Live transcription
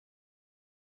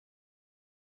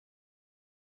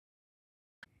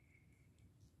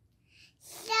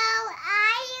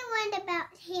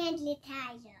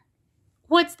handsitizer.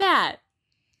 What's that?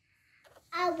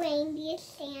 A reindeer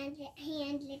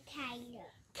handsitizer.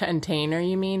 Container,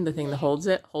 you mean? The thing that holds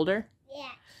it? Holder?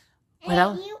 Yeah. What and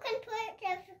else? You can put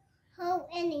the hole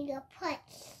in your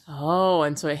purse. Oh,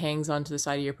 and so it hangs onto the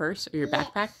side of your purse or your Yes.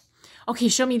 backpack? Okay,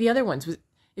 show me the other ones.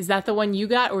 Is that the one you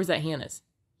got or is that Hannah's?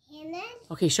 Hannah's?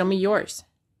 Okay, show me yours.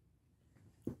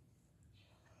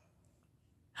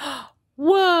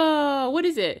 Whoa! What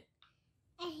is it?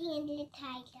 A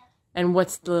handsitizer. And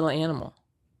what's the little animal?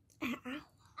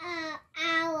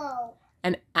 Owl.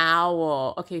 An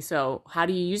owl. Okay, so how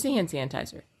do you use the hand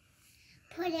sanitizer?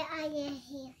 Put it on your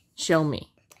hand. Show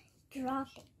me. Drop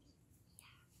it.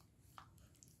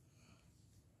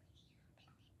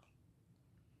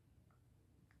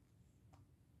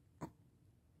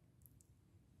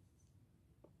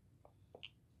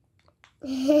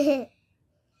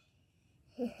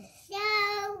 So,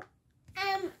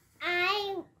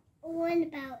 I won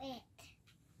about it.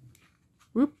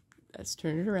 Whoop. Let's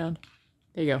turn it around.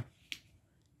 There you go.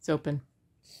 It's open.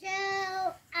 So,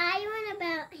 I won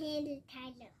about hand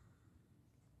sanitizer.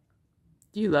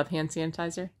 Do you love hand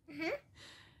sanitizer? Uh-huh.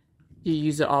 Do you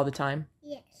use it all the time?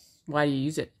 Yes. Why do you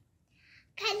use it?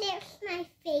 Because it's my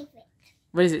favorite.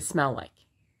 What does it smell like?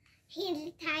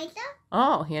 Hand sanitizer?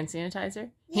 Oh, hand sanitizer?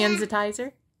 Yeah.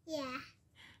 Handsitizer? Yeah.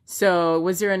 So,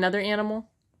 was there another animal?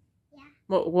 Yeah.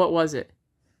 What was it?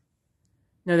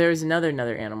 No, there was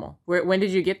another animal. When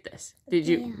did you get this?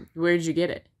 Where did you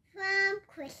get it? From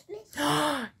Christmas.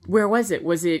 Where was it?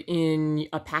 Was it in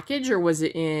a package or was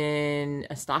it in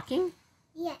a stocking?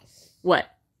 Yes. What?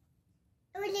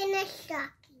 It was in a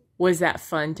stocking. Was that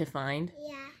fun to find?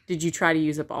 Yeah. Did you try to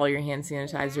use up all your hand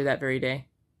sanitizer that very day?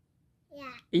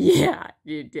 Yeah. Yeah,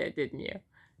 you did, didn't you?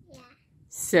 Yeah.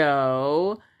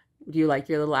 So, do you like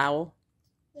your little owl?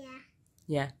 Yeah.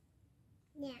 Yeah.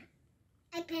 Yeah.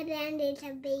 I pretended it's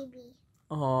a baby.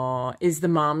 Oh, is the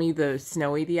mommy the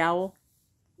Snowy the owl?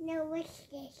 No, what's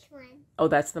this one? Oh,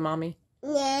 that's the mommy?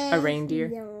 Yeah. A reindeer?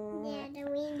 No. Yeah,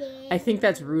 the reindeer. I think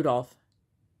that's Rudolph.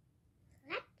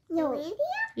 What? No. The reindeer?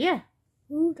 Yeah.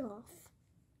 Rudolph.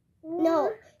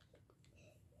 No.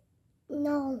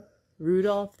 No.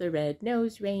 Rudolph the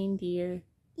red-nosed reindeer.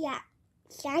 Yeah.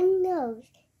 Sun nose.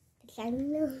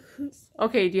 Sun nose.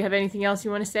 Okay, do you have anything else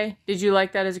you want to say? Did you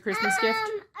like that as a Christmas gift?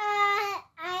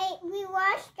 We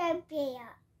watched the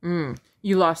bear.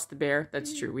 You lost the bear.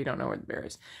 That's true. We don't know where the bear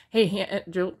is. Hey,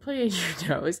 Jill, play your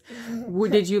nose.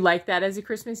 Did you like that as a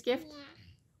Christmas gift? Yeah.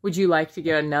 Would you like to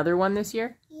get another one this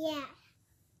year? Yeah.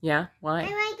 Yeah? Why? I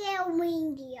want to get a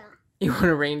reindeer. You want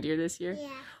a reindeer this year? Yeah.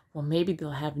 Well, maybe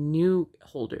they'll have new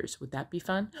holders. Would that be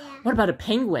fun? Yeah. What about a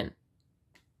penguin?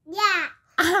 Yeah.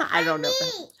 I don't know.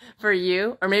 Me. For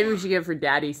you? Or maybe we should give it for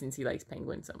Daddy since he likes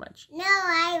penguins so much. No,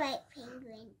 I like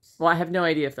penguins. Well, I have no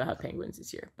idea if they'll have penguins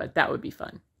this year, but that would be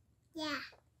fun. Yeah.